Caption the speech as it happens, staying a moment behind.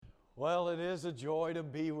Well, it is a joy to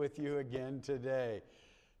be with you again today.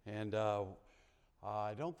 And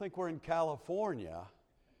I don't think we're in California.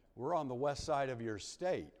 We're on the west side of your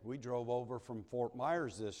state. We drove over from Fort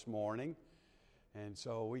Myers this morning. And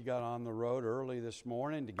so we got on the road early this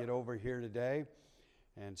morning to get over here today.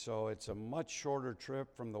 And so it's a much shorter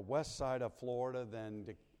trip from the west side of Florida than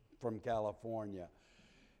from California.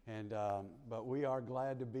 And but we are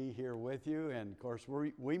glad to be here with you. And of course,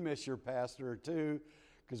 we miss your pastor too,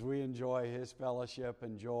 because we enjoy his fellowship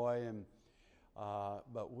and joy. And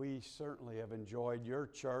but we certainly have enjoyed your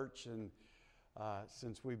church and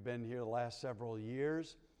since we've been here the last several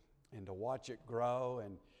years, and to watch it grow.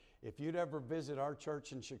 And if you'd ever visit our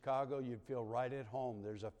church in Chicago, you'd feel right at home.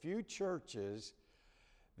 There's a few churches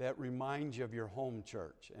that remind you of your home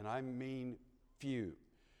church, and I mean few,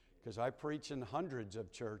 because I preach in hundreds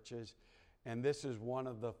of churches, and this is one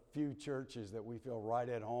of the few churches that we feel right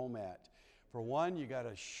at home at. For one, you got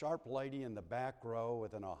a sharp lady in the back row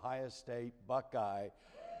with an Ohio State Buckeye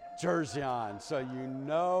jersey on, so you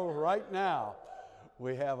know right now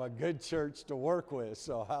we have a good church to work with,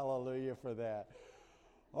 so hallelujah for that.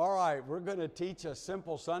 All right, we're going to teach a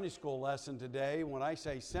simple Sunday school lesson today. When I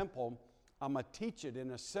say simple, I'm going to teach it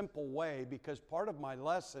in a simple way, because part of my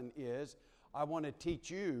lesson is I want to teach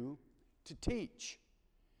you to teach,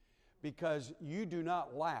 because you do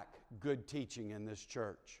not lack good teaching in this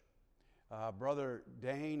church. Brother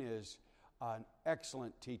Dane is an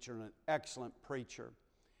excellent teacher and an excellent preacher.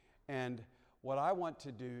 And what I want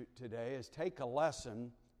to do today is take a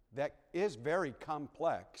lesson that is very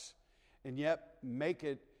complex and yet make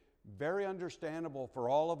it very understandable for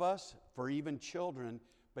all of us, for even children,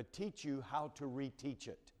 but teach you how to reteach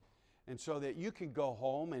it. And so that you can go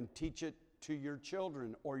home and teach it to your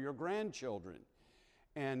children or your grandchildren.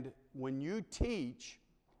 And when you teach,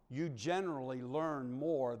 you generally learn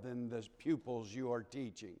more than the pupils you are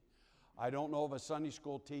teaching. I don't know of a Sunday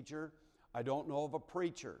school teacher, I don't know of a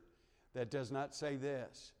preacher that does not say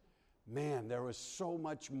this: man, there was so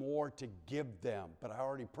much more to give them, but I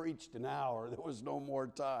already preached an hour, there was no more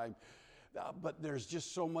time. But there's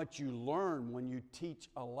just so much you learn when you teach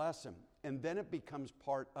a lesson, and then it becomes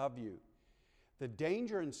part of you. The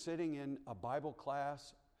danger in sitting in a Bible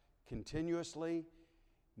class continuously,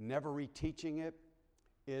 never reteaching it,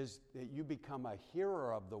 is that you become a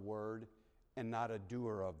hearer of the word and not a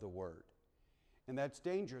doer of the word. And that's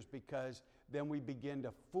dangerous, because then we begin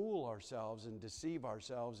to fool ourselves and deceive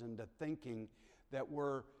ourselves into thinking that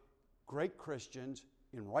we're great Christians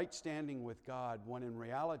in right standing with God, when in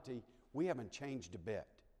reality, we haven't changed a bit.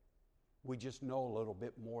 We just know a little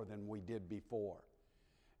bit more than we did before.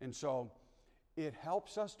 And so it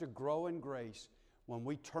helps us to grow in grace when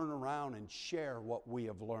we turn around and share what we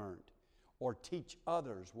have learned, or teach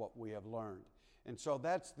others what we have learned. And so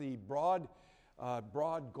that's the broad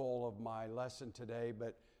goal of my lesson today,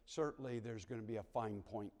 but certainly there's going to be a fine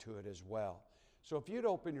point to it as well. So if you'd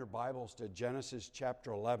open your Bibles to Genesis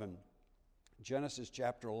chapter 11. Genesis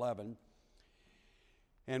chapter 11.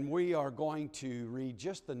 And we are going to read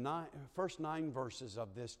just the first 9 verses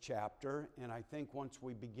of this chapter. And I think once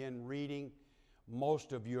we begin reading,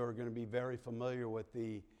 most of you are going to be very familiar with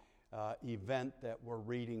the event that we're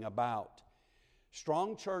reading about.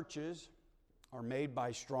 Strong churches are made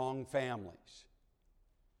by strong families.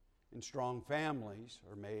 And strong families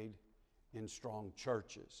are made in strong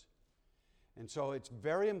churches. And so it's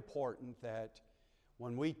very important that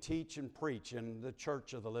when we teach and preach in the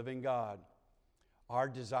church of the living God, our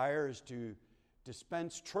desire is to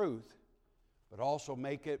dispense truth, but also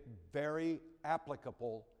make it very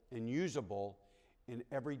applicable and usable in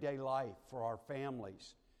everyday life for our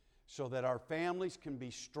families, so that our families can be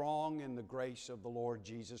strong in the grace of the Lord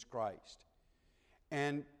Jesus Christ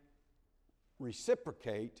and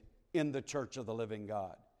reciprocate in the church of the living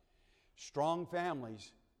God. Strong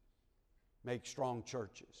families make strong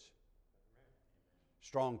churches.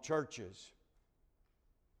 Strong churches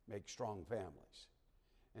make strong families.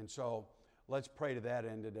 And so let's pray to that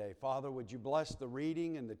end today. Father, would you bless the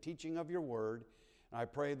reading and the teaching of your word? And I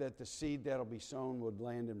pray that the seed that will be sown would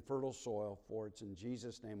land in fertile soil, for it's in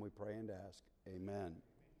Jesus' name we pray and ask. Amen.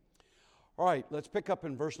 All right, let's pick up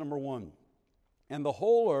in verse number 1. And the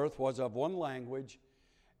whole earth was of one language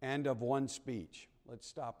and of one speech. Let's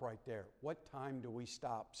stop right there. What time do we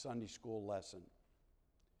stop Sunday school lesson?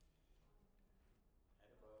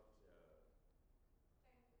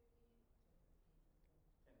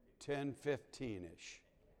 At about 10:15-ish.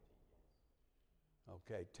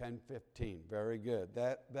 Okay, 10:15. Very good.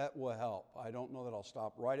 That will help. I don't know that I'll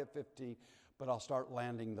stop right at 15, but I'll start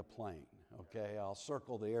landing the plane. Okay, I'll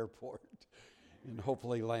circle the airport and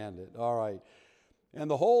hopefully land it. All right. And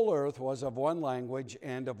the whole earth was of one language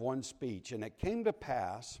and of one speech. And it came to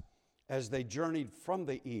pass, as they journeyed from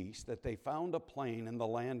the east, that they found a plain in the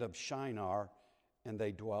land of Shinar, and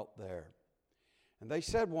they dwelt there. And they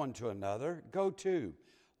said one to another, Go to,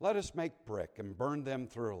 let us make brick, and burn them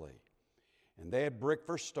thoroughly. And they had brick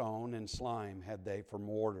for stone, and slime had they for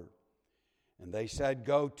mortar. And they said,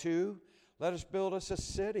 Go to, let us build us a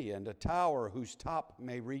city, and a tower whose top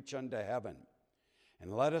may reach unto heaven.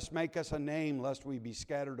 And let us make us a name, lest we be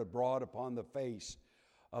scattered abroad upon the face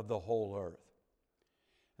of the whole earth.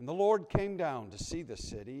 And the Lord came down to see the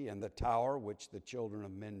city and the tower which the children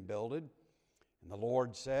of men builded. And the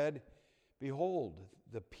Lord said, Behold,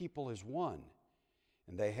 the people is one,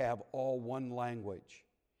 and they have all one language.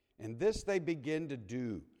 And this they begin to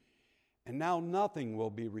do. And now nothing will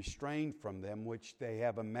be restrained from them which they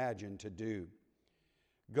have imagined to do.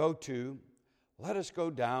 Go to, let us go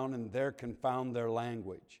down and there confound their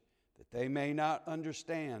language, that they may not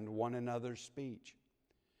understand one another's speech.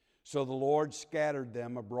 So the Lord scattered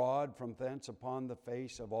them abroad from thence upon the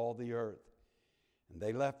face of all the earth. And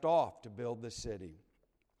they left off to build the city.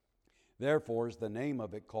 Therefore is the name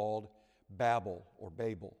of it called Babel or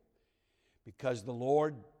Babel, because the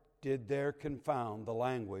Lord did there confound the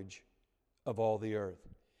language of all the earth.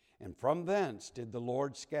 And from thence did the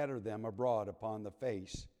Lord scatter them abroad upon the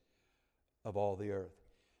face of all the earth.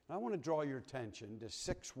 And I want to draw your attention to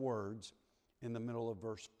 6 words in the middle of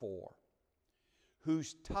verse 4.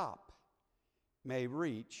 Whose top may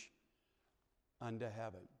reach unto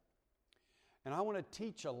heaven. And I want to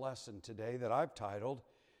teach a lesson today that I've titled,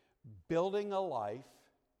 Building a Life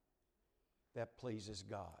That Pleases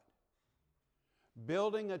God.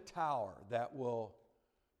 Building a tower that will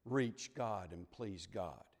reach God and please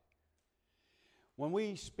God. When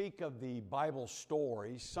we speak of the Bible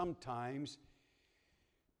stories, sometimes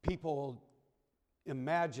people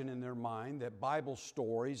imagine in their mind that Bible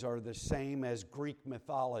stories are the same as Greek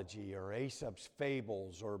mythology or Aesop's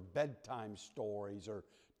fables or bedtime stories or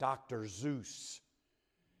Dr. Seuss.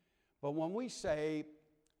 But when we say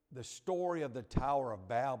the story of the Tower of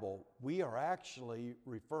Babel, we are actually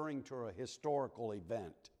referring to a historical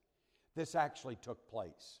event. This actually took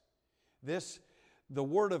place. The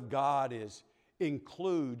Word of God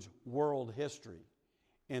includes world history.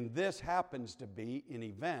 And this happens to be an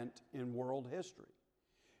event in world history.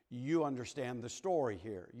 You understand the story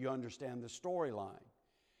here. You understand the storyline.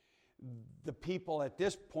 The people at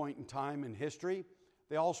this point in time in history,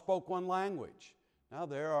 they all spoke one language. Now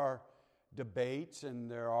there are debates and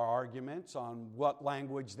there are arguments on what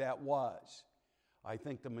language that was. I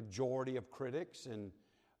think the majority of critics and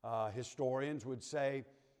historians would say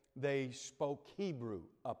they spoke Hebrew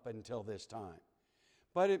up until this time.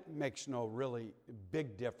 But it makes no really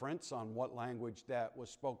big difference on what language that was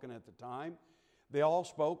spoken at the time. They all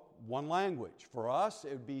spoke one language. For us,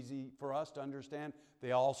 it would be easy for us to understand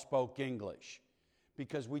they all spoke English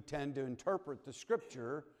because we tend to interpret the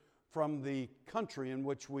Scripture from the country in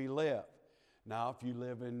which we live. Now, if you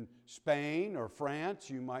live in Spain or France,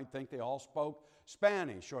 you might think they all spoke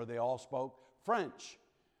Spanish or they all spoke French.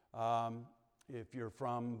 If you're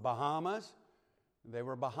from Bahamas, they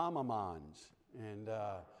were Bahamamans. And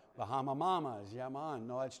Bahama Mamas, yeah, man.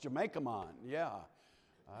 No, that's Jamaica man, yeah.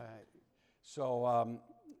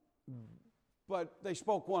 But they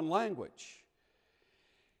spoke one language.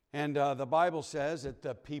 And the Bible says that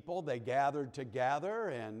the people, they gathered together,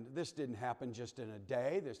 and this didn't happen just in a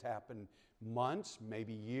day. This happened months,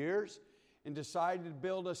 maybe years, and decided to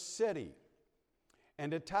build a city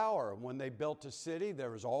and a tower. When they built a city,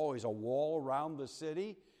 there was always a wall around the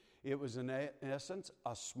city. It was, in essence,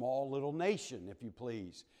 a small little nation, if you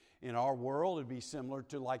please. In our world, it would be similar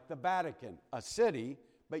to like the Vatican, a city,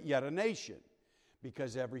 but yet a nation,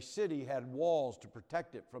 because every city had walls to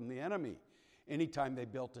protect it from the enemy. Anytime they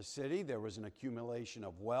built a city, there was an accumulation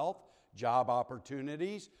of wealth, job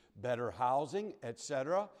opportunities, better housing,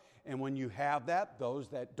 etc. And when you have that, those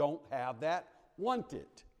that don't have that want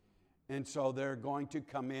it. And so they're going to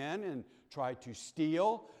come in and try to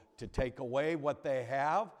steal, to take away what they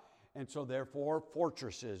have. And so therefore,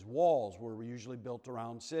 fortresses, walls were usually built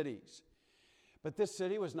around cities. But this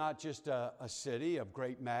city was not just a city of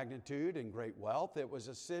great magnitude and great wealth. It was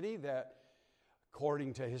a city that,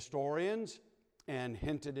 according to historians, and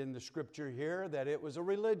hinted in the Scripture here, that it was a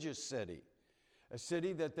religious city. A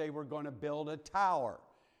city that they were going to build a tower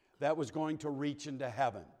that was going to reach into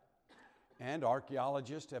heaven. And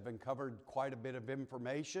archaeologists have uncovered quite a bit of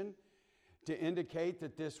information to indicate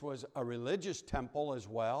that this was a religious temple as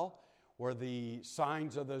well, where the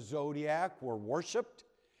signs of the zodiac were worshipped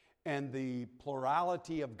and the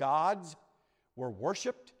plurality of gods were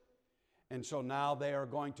worshipped. And so now they are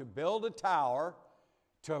going to build a tower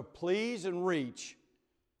to please and reach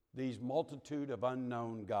these multitude of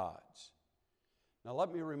unknown gods. Now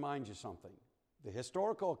let me remind you something. The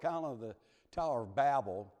historical account of the Tower of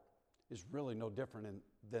Babel is really no different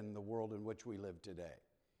than the world in which we live today.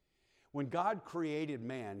 When God created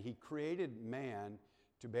man, He created man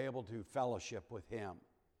to be able to fellowship with Him.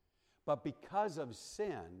 But because of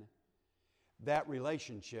sin, that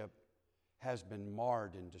relationship has been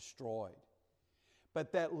marred and destroyed.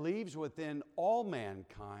 But that leaves within all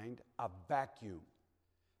mankind a vacuum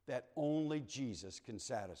that only Jesus can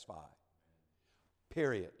satisfy.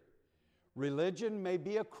 Period. Religion may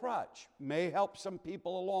be a crutch, may help some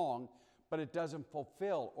people along, but it doesn't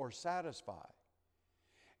fulfill or satisfy.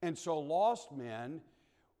 And so lost men,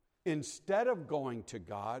 instead of going to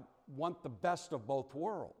God, want the best of both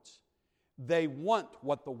worlds. They want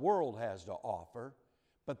what the world has to offer,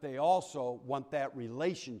 but they also want that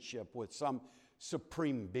relationship with some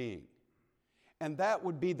supreme being. And that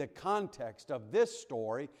would be the context of this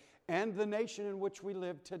story and the nation in which we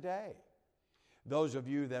live today. Those of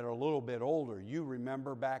you that are a little bit older, you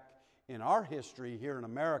remember back in our history here in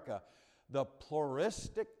America, the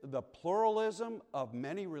pluralism of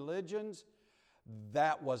many religions,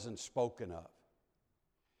 that wasn't spoken of.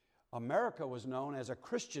 America was known as a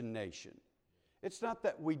Christian nation. It's not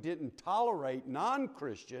that we didn't tolerate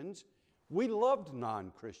non-Christians. We loved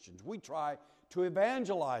non-Christians. We try to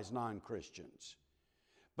evangelize non-Christians.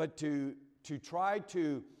 But to try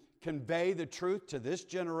to convey the truth to this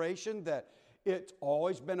generation that it's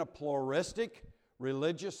always been a pluralistic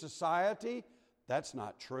religious society, that's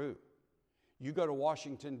not true. You go to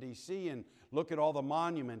Washington, D.C. and look at all the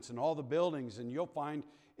monuments and all the buildings, and you'll find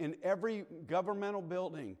in every governmental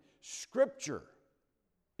building Scripture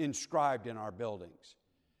inscribed in our buildings.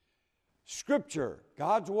 Scripture,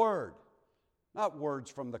 God's Word, not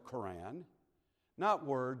words from the Quran, not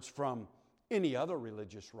words from any other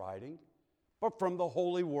religious writing, but from the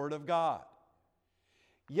Holy Word of God.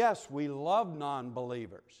 Yes, we love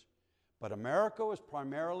non-believers, but America was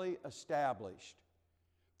primarily established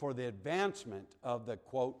for the advancement of the,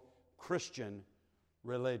 quote, Christian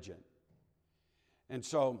religion. And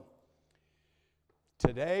so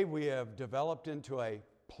today we have developed into a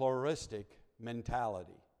pluralistic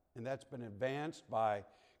mentality, and that's been advanced by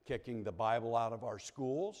kicking the Bible out of our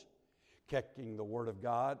schools, kicking the Word of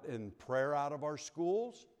God and prayer out of our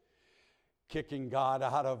schools, kicking God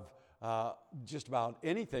out of just about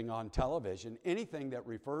anything on television. Anything that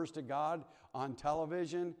refers to God on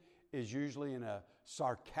television is usually in a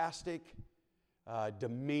sarcastic,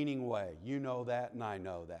 demeaning way. You know that, and I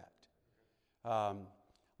know that.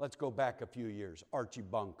 Let's go back a few years. Archie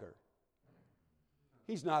Bunker.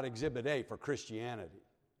 He's not Exhibit A for Christianity.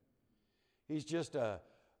 He's just a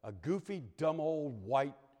goofy, dumb old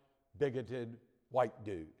white, bigoted white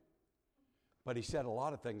dude. But he said a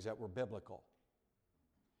lot of things that were biblical.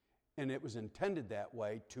 And it was intended that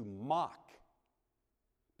way to mock.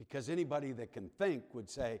 Because anybody that can think would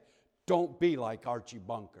say, don't be like Archie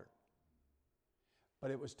Bunker.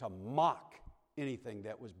 But it was to mock anything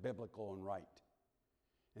that was biblical and right.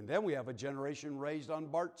 And then we have a generation raised on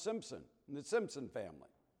Bart Simpson and the Simpson family.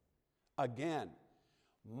 Again,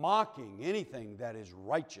 mocking anything that is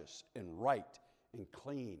righteous and right and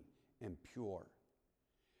clean and pure.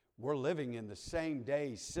 We're living in the same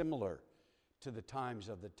days similar to the times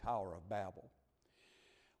of the Tower of Babel.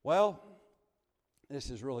 Well, this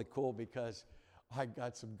is really cool because I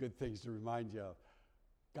got some good things to remind you of.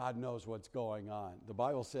 God knows what's going on. The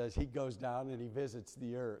Bible says He goes down and He visits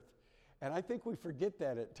the earth. And I think we forget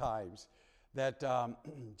that at times, that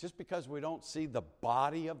just because we don't see the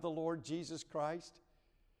body of the Lord Jesus Christ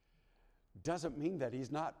doesn't mean that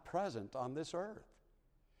He's not present on this earth.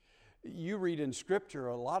 You read in Scripture,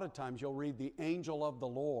 a lot of times you'll read the angel of the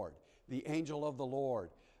Lord. The angel of the Lord.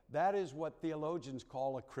 That is what theologians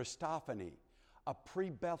call a Christophany, a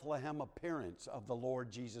pre-Bethlehem appearance of the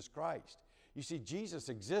Lord Jesus Christ. You see, Jesus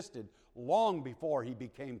existed long before He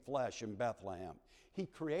became flesh in Bethlehem. He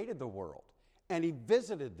created the world, and He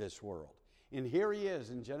visited this world. And here He is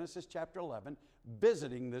in Genesis chapter 11,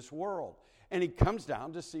 visiting this world. And He comes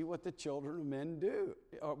down to see what the children of men do,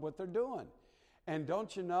 or what they're doing. And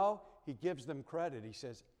don't you know, He gives them credit. He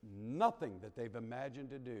says, nothing that they've imagined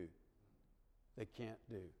to do, they can't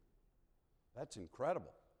do. That's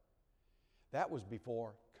incredible. That was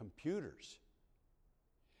before computers.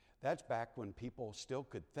 That's back when people still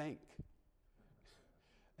could think.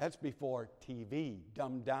 That's before TV,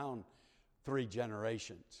 dumbed down 3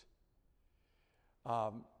 generations.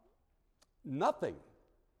 Nothing.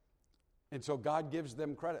 And so God gives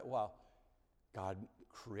them credit. Well, God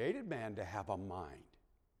created man to have a mind.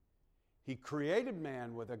 He created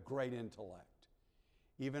man with a great intellect.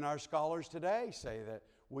 Even our scholars today say that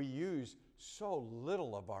we use so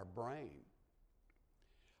little of our brain.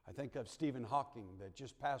 I think of Stephen Hawking that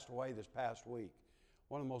just passed away this past week,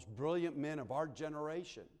 one of the most brilliant men of our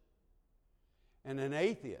generation, and an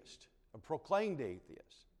atheist, a proclaimed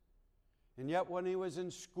atheist. And yet when he was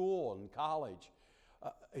in school and college,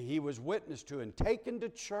 he was witnessed to and taken to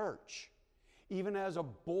church. Even as a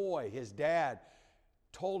boy, his dad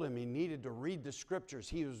told him he needed to read the Scriptures.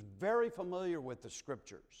 He was very familiar with the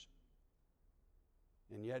Scriptures.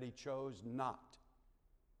 And yet he chose not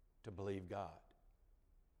to believe God.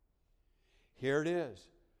 Here it is.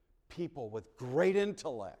 People with great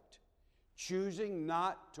intellect choosing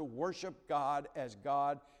not to worship God as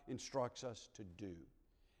God instructs us to do.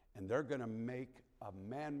 And they're going to make a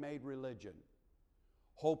man-made religion,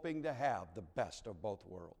 hoping to have the best of both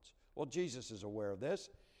worlds. Well, Jesus is aware of this.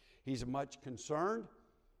 He's much concerned,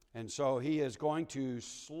 and so he is going to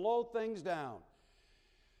slow things down.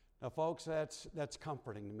 Now, folks, that's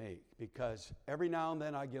comforting to me, because every now and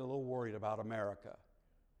then I get a little worried about America.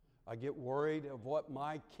 I get worried of what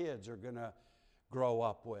my kids are going to grow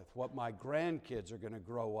up with, what my grandkids are going to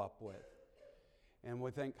grow up with. And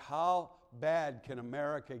we think, how bad can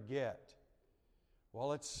America get?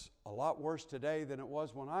 Well, it's a lot worse today than it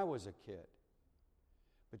was when I was a kid.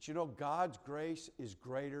 But you know, God's grace is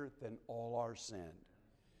greater than all our sin.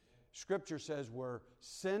 Scripture says where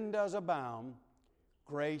sin does abound,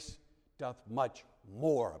 grace doth much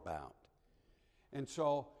more abound. And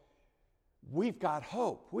so we've got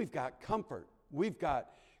hope, we've got comfort, we've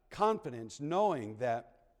got confidence knowing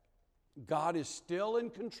that God is still in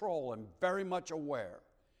control and very much aware.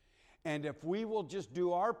 And if we will just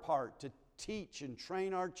do our part to teach and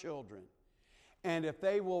train our children, and if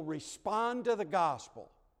they will respond to the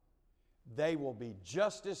gospel, they will be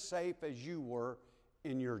just as safe as you were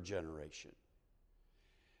in your generation.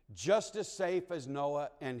 Just as safe as Noah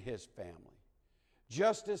and his family.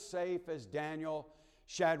 Just as safe as Daniel,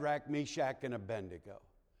 Shadrach, Meshach, and Abednego.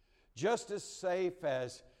 Just as safe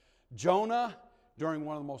as Jonah during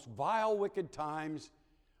one of the most vile, wicked times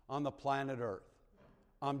on the planet Earth.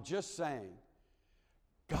 I'm just saying,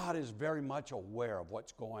 God is very much aware of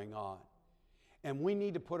what's going on. And we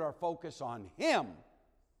need to put our focus on Him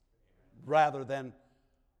rather than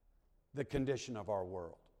the condition of our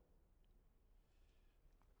world.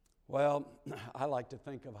 Well, I like to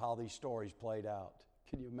think of how these stories played out.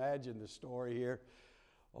 Can you imagine the story here?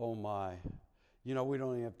 Oh my. You know, we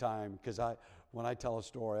don't even have time, because when I tell a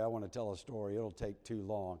story, I want to tell a story. It'll take too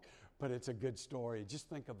long. But it's a good story. Just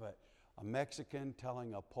think of it. A Mexican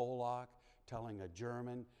telling a Polak, telling a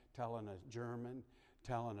German, telling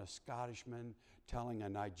a Scottishman, telling a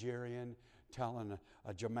Nigerian, telling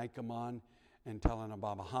a Jamaican man, and telling a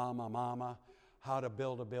Bahama mama how to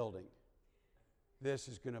build a building. This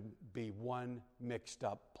is going to be one mixed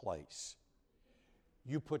up place.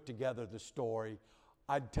 You put together the story.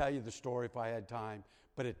 I'd tell you the story if I had time,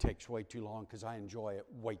 but it takes way too long because I enjoy it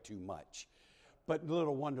way too much. But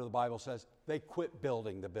little wonder the Bible says they quit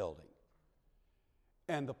building the building.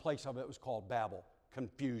 And the place of it was called Babel,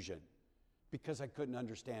 confusion, because they couldn't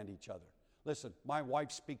understand each other. Listen, my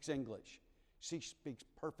wife speaks English. She speaks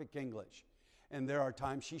perfect English. And there are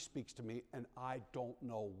times she speaks to me and I don't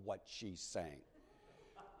know what she's saying.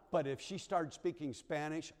 But if she started speaking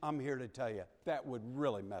Spanish, I'm here to tell you, that would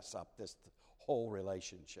really mess up this whole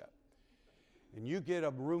relationship. And you get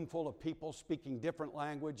a room full of people speaking different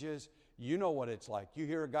languages, you know what it's like. You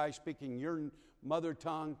hear a guy speaking your mother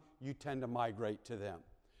tongue, you tend to migrate to them.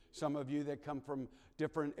 Some of you that come from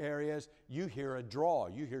different areas, you hear a draw.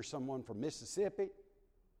 You hear someone from Mississippi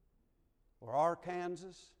or Arkansas,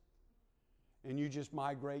 and you just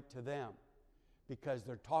migrate to them because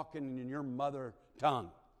they're talking in your mother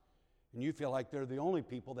tongue. And you feel like they're the only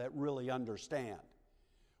people that really understand.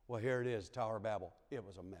 Well, here it is, Tower of Babel. It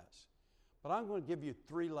was a mess. But I'm going to give you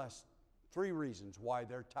three reasons why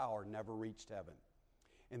their tower never reached heaven.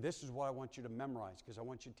 And this is what I want you to memorize, because I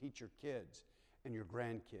want you to teach your kids and your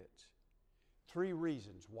grandkids. 3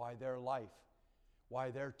 reasons why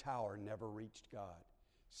their tower never reached God.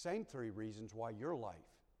 Same 3 reasons why your life,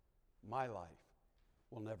 my life,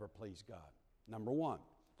 will never please God. Number 1,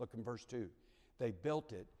 look in verse 2. They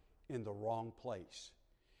built it in the wrong place.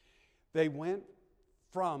 They went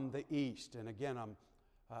from the east, and again,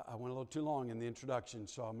 I went a little too long in the introduction,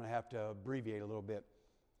 so I'm going to have to abbreviate a little bit.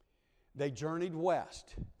 They journeyed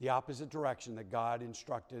west, the opposite direction that God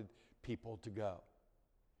instructed people to go.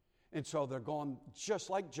 And so they're going just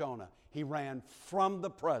like Jonah. He ran from the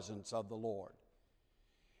presence of the Lord.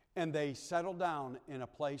 And they settled down in a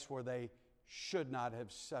place where they should not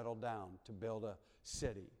have settled down to build a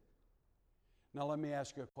city. Now let me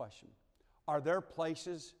ask you a question. Are there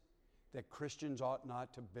places that Christians ought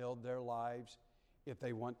not to build their lives if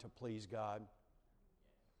they want to please God?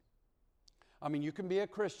 I mean, you can be a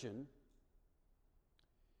Christian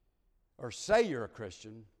or say you're a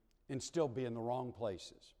Christian and still be in the wrong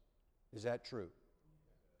places. Is that true?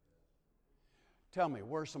 Tell me,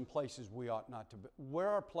 where are some places we ought not to be? Where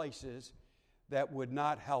are places that would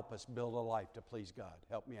not help us build a life to please God?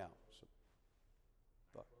 Help me out.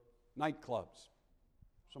 Nightclubs,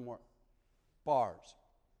 somewhere. Bars,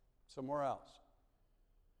 somewhere else.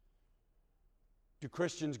 Do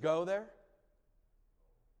Christians go there?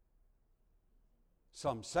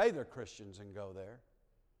 Some say they're Christians and go there.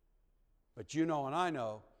 But you know and I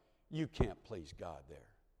know you can't please God there.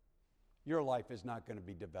 Your life is not going to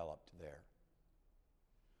be developed there.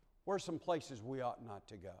 Where are some places we ought not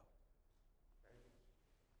to go?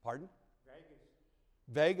 Pardon?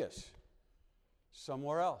 Vegas.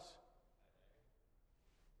 Somewhere else.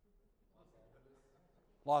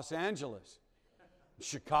 Los Angeles.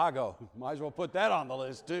 Chicago. Might as well put that on the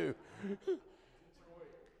list too.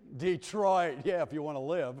 Detroit. Yeah, if you want to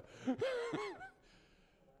live.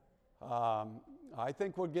 I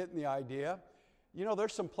think we're getting the idea. You know,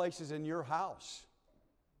 there's some places in your house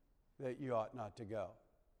that you ought not to go.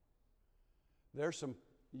 There's some,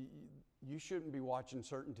 you shouldn't be watching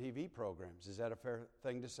certain TV programs. Is that a fair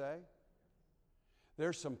thing to say?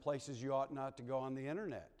 There's some places you ought not to go on the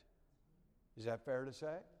internet. Is that fair to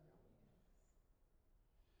say?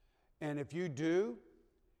 And if you do,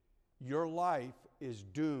 your life is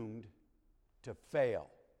doomed to fail.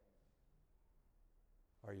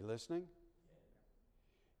 Are you listening?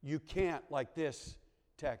 You can't, like this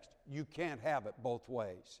text, you can't have it both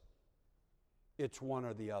ways. It's one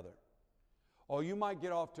or the other. Oh, you might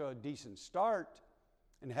get off to a decent start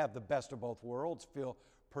and have the best of both worlds, feel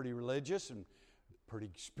pretty religious and pretty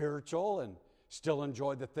spiritual and still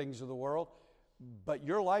enjoy the things of the world, but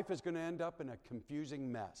your life is going to end up in a confusing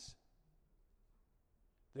mess.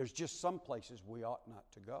 There's just some places we ought not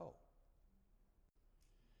to go.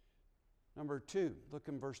 Number 2, look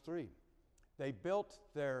in verse 3. They built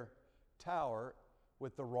their tower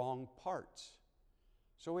with the wrong parts.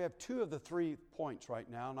 So we have 2 of the 3 points right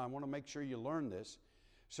now, and I want to make sure you learn this.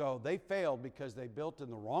 So they failed because they built in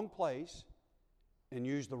the wrong place and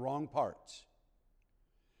used the wrong parts.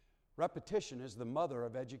 Repetition is the mother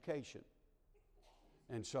of education.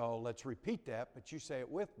 And so let's repeat that, but you say it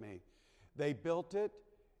with me. They built it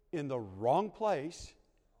in the wrong place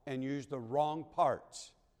and used the wrong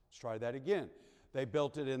parts. Let's try that again. They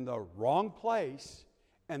built it in the wrong place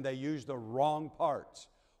and they used the wrong parts.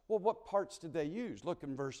 Well, what parts did they use? Look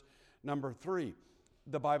in verse number 3.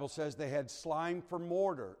 The Bible says they had slime for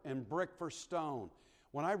mortar and brick for stone.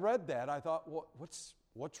 When I read that, I thought,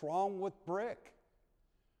 what's wrong with brick?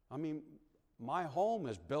 I mean, my home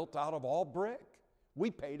is built out of all brick.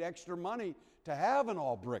 We paid extra money to have an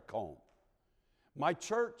all brick home. My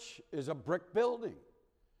church is a brick building.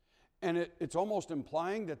 And it's almost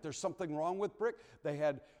implying that there's something wrong with brick. They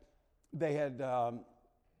had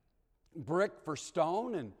brick for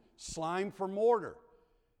stone and slime for mortar.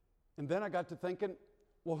 And then I got to thinking,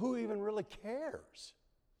 well, who even really cares?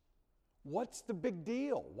 What's the big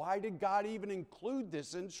deal? Why did God even include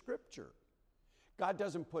this in Scripture? God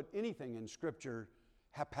doesn't put anything in Scripture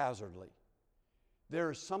haphazardly.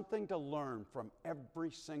 There is something to learn from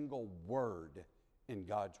every single word in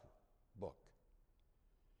God's book.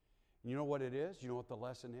 You know what it is? You know what the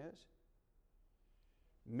lesson is?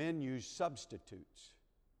 Men use substitutes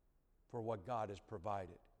for what God has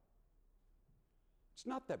provided. It's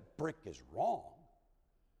not that brick is wrong,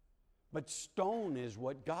 but stone is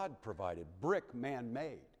what God provided. Brick,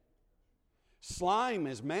 man-made. Slime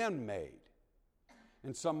is man-made.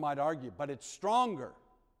 And some might argue, but it's stronger.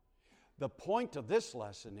 The point of this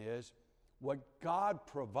lesson is what God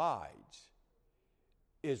provides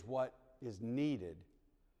is what is needed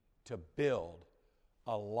to build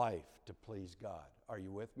a life to please God. Are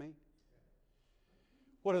you with me?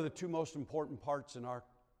 What are the 2 most important parts in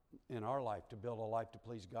our life to build a life to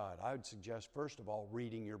please God? I would suggest, first of all,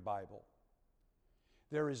 reading your Bible.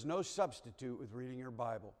 There is no substitute with reading your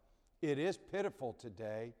Bible. It is pitiful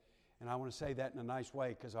today, and I want to say that in a nice way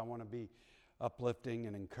because I want to be uplifting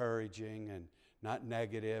and encouraging and not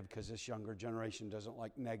negative, because this younger generation doesn't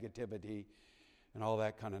like negativity and all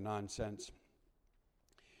that kind of nonsense.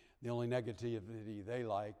 The only negativity they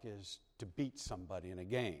like is to beat somebody in a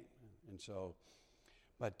game. And so,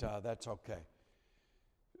 but that's okay.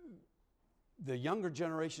 The younger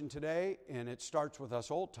generation today, and it starts with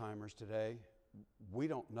us old-timers today, we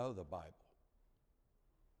don't know the Bible.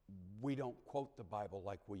 We don't quote the Bible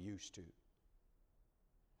like we used to.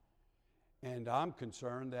 And I'm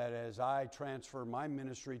concerned that as I transfer my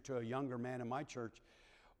ministry to a younger man in my church,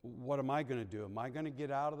 what am I going to do? Am I going to get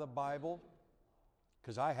out of the Bible?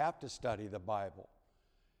 Because I have to study the Bible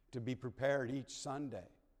to be prepared each Sunday.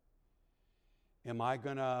 Am I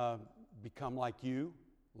going to become like you,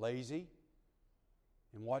 lazy,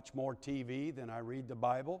 and watch more TV than I read the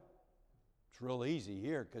Bible? It's real easy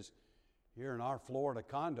here, because here in our Florida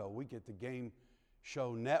condo, we get the Game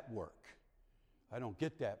Show Network. I don't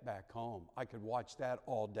get that back home. I could watch that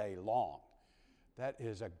all day long. That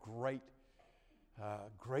is a great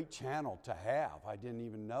channel to have. I didn't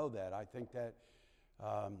even know that. I think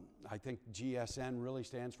GSN really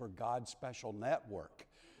stands for God's Special Network.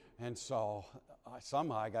 And so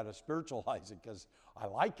somehow I got to spiritualize it because I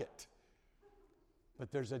like it.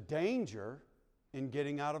 But there's a danger in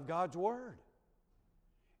getting out of God's Word.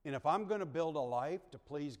 And if I'm going to build a life to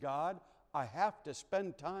please God, I have to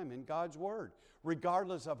spend time in God's Word.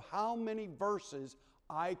 Regardless of how many verses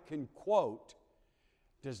I can quote,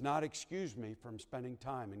 does not excuse me from spending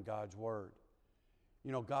time in God's Word.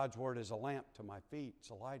 You know, God's Word is a lamp to my feet. It's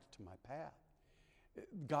a light to my path.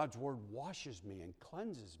 God's Word washes me and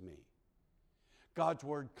cleanses me. God's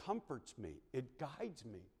Word comforts me. It guides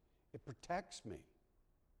me. It protects me.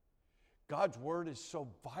 God's Word is so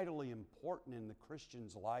vitally important in the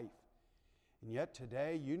Christian's life. And yet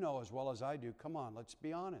today, you know as well as I do, come on, let's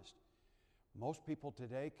be honest. Most people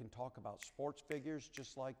today can talk about sports figures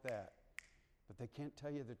just like that, but they can't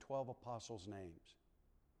tell you the 12 apostles' names.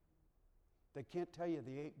 They can't tell you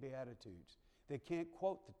the 8 Beatitudes. They can't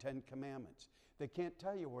quote the 10 Commandments. They can't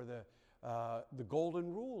tell you where the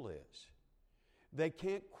Golden Rule is. They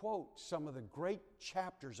can't quote some of the great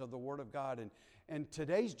chapters of the Word of God. And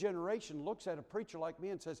today's generation looks at a preacher like me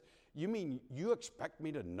and says, you mean you expect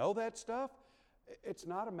me to know that stuff? It's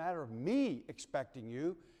not a matter of me expecting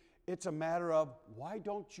you. It's a matter of, why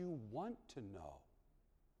don't you want to know?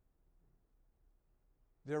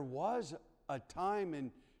 There was a time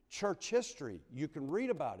in church history, you can read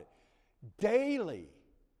about it, daily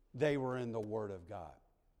they were in the Word of God.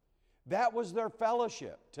 That was their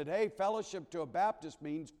fellowship. Today, fellowship to a Baptist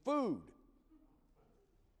means food.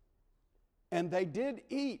 And they did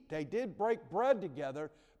eat, they did break bread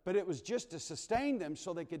together, but it was just to sustain them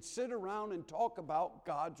so they could sit around and talk about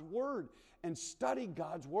God's Word and study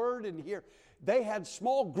God's Word and hear. They had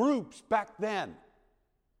small groups back then.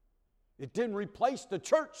 It didn't replace the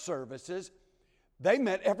church services. They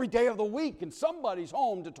met every day of the week in somebody's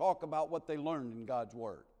home to talk about what they learned in God's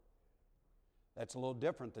Word. That's a little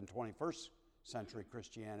different than 21st century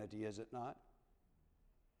Christianity, is it not?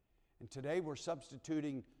 And today we're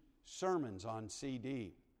substituting sermons on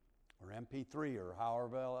CD or MP3 or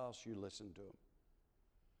however else you listen to them.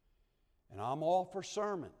 And I'm all for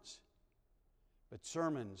sermons, but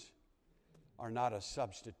sermons are not a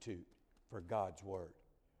substitute for God's Word.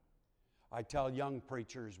 I tell young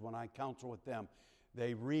preachers when I counsel with them,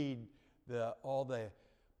 they read all the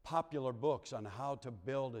popular books on how to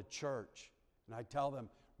build a church. And I tell them,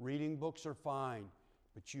 reading books are fine,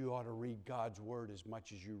 but you ought to read God's Word as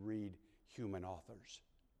much as you read human authors.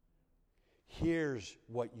 Here's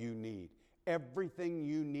what you need. Everything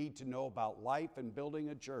you need to know about life and building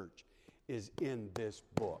a church is in this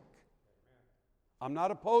book. I'm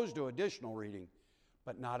not opposed to additional reading,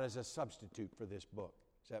 but not as a substitute for this book.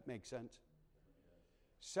 Does that make sense?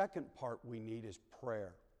 Second part we need is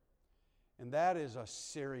prayer. And that is a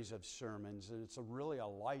series of sermons, and it's really a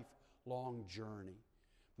lifelong journey.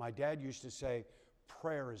 My dad used to say,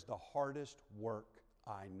 prayer is the hardest work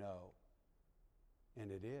I know.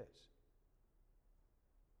 And it is.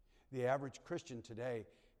 The average Christian today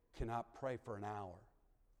cannot pray for an hour.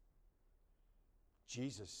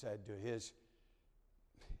 Jesus said to his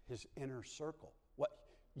inner circle, "What,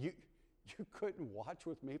 you couldn't watch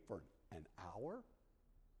with me for an hour?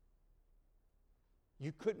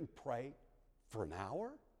 You couldn't pray for an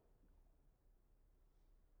hour?"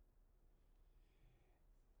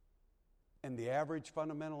 And the average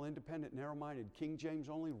fundamental, independent, narrow-minded, King James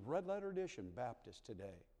only, red-letter edition Baptist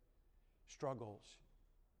today struggles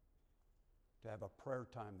to have a prayer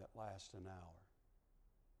time that lasts an hour,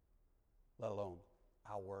 let alone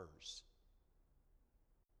hours.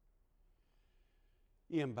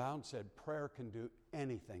 Ian Bound said, prayer can do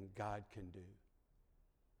anything God can do.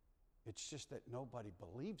 It's just that nobody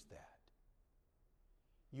believes that.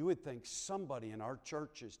 You would think somebody in our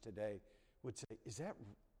churches today would say, is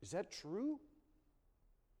that true?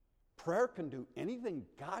 Prayer can do anything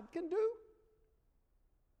God can do?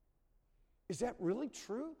 Is that really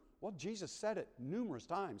true? Well, Jesus said it numerous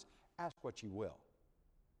times. Ask what you will.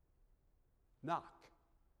 Knock.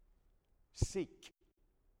 Seek.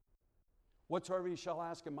 Whatsoever ye shall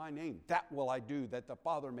ask in my name, that will I do, that the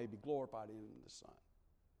Father may be glorified in the Son.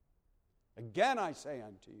 Again I say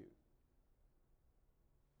unto you.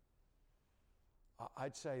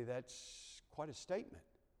 I'd say that's quite a statement.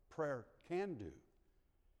 Prayer can do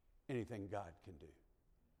anything God can do.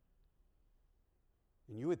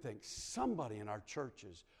 And you would think somebody in our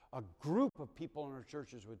churches, a group of people in our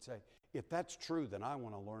churches would say, if that's true, then I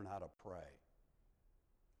want to learn how to pray.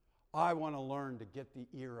 I want to learn to get the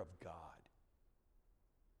ear of God.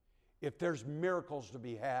 If there's miracles to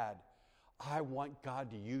be had, I want God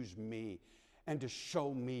to use me and to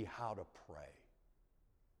show me how to pray.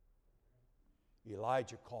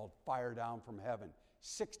 Elijah called fire down from heaven.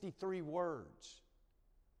 63 words.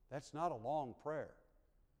 That's not a long prayer.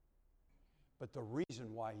 But the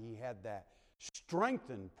reason why he had that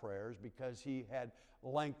strengthened prayer is because he had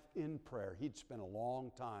length in prayer. He'd spent a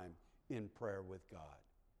long time in prayer with God.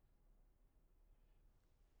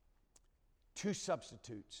 2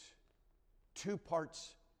 substitutes, 2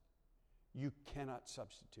 parts you cannot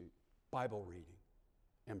substitute: Bible reading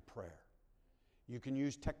and prayer. You can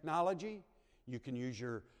use technology, you can use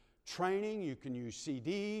your training, you can use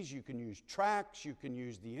CDs, you can use tracts, you can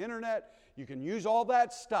use the internet, you can use all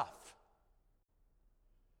that stuff.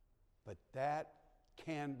 But that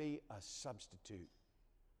can be a substitute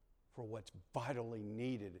for what's vitally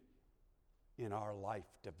needed in our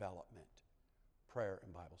life development: prayer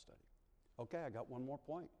and Bible study. Okay, I got one more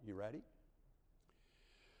point. You ready?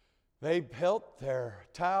 They built their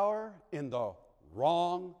tower in the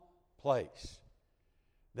wrong place.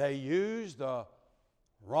 They used the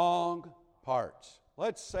wrong parts.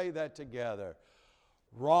 Let's say that together.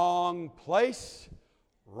 Wrong place,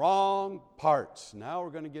 wrong parts. Now we're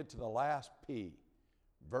going to get to the last P,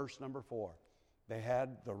 verse number 4. They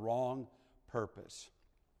had the wrong purpose.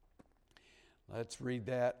 Let's read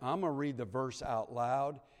that. I'm going to read the verse out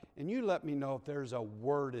loud, and you let me know if there's a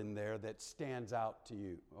word in there that stands out to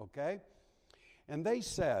you, okay? And they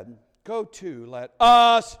said, go to, let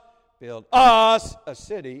us build us a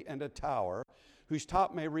city and a tower whose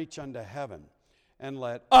top may reach unto heaven. And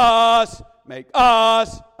let us make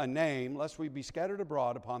us a name, lest we be scattered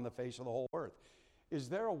abroad upon the face of the whole earth. Is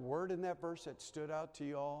there a word in that verse that stood out to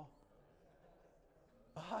you all?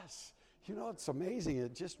 Us. You know, it's amazing.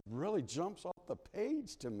 It just really jumps off the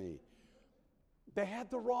page to me. They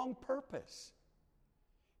had the wrong purpose.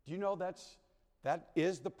 Do you know that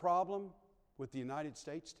is the problem with the United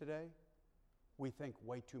States today? We think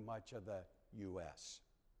way too much of the U.S.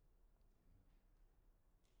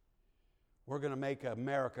 We're going to make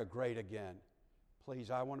America great again.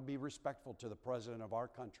 Please, I want to be respectful to the president of our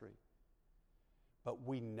country. But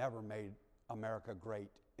we never made America great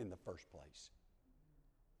in the first place.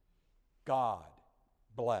 God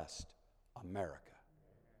blessed America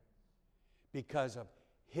because of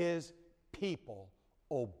His people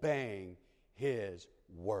obeying His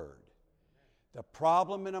word. The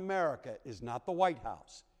problem in America is not the White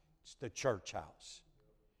House, it's the church house.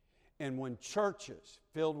 And when churches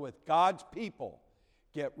filled with God's people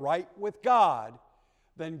get right with God,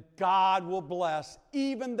 then God will bless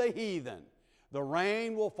even the heathen. The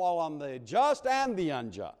rain will fall on the just and the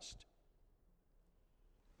unjust.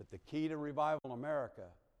 But the key to revival in America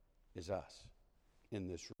is us in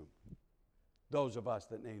this room. Those of us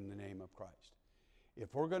that name the name of Christ.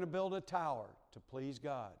 If we're going to build a tower to please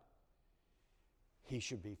God, He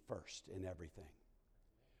should be first in everything.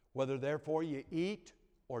 Whether therefore you eat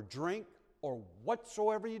or drink or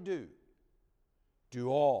whatsoever you do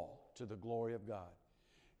all to the glory of God.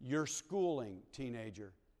 Your schooling,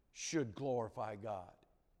 teenager, should glorify God.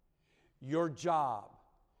 Your job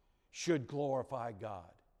should glorify God.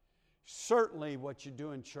 Certainly what you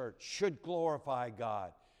do in church should glorify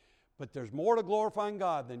God. But there's more to glorifying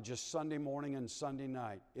God than just Sunday morning and Sunday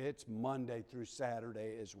night. It's Monday through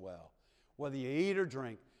Saturday as well. Whether you eat or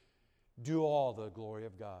drink, do all the glory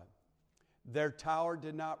of God. Their tower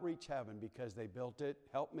did not reach heaven because they built it,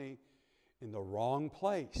 help me, in the wrong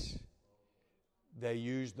place. They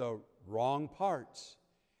used the wrong parts,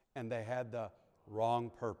 and they had the wrong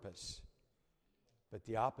purpose. But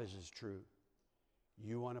the opposite is true.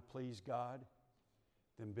 You want to please God?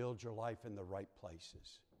 Then build your life in the right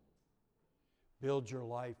places. Build your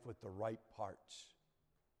life with the right parts.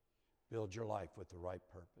 Build your life with the right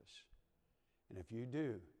purpose. And if you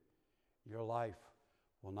do, your life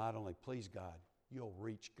will not only please God, you'll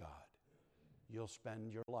reach God. You'll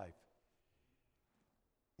spend your life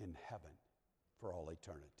in heaven for all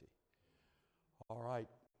eternity. All right,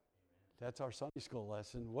 that's our Sunday school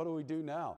lesson. What do we do now?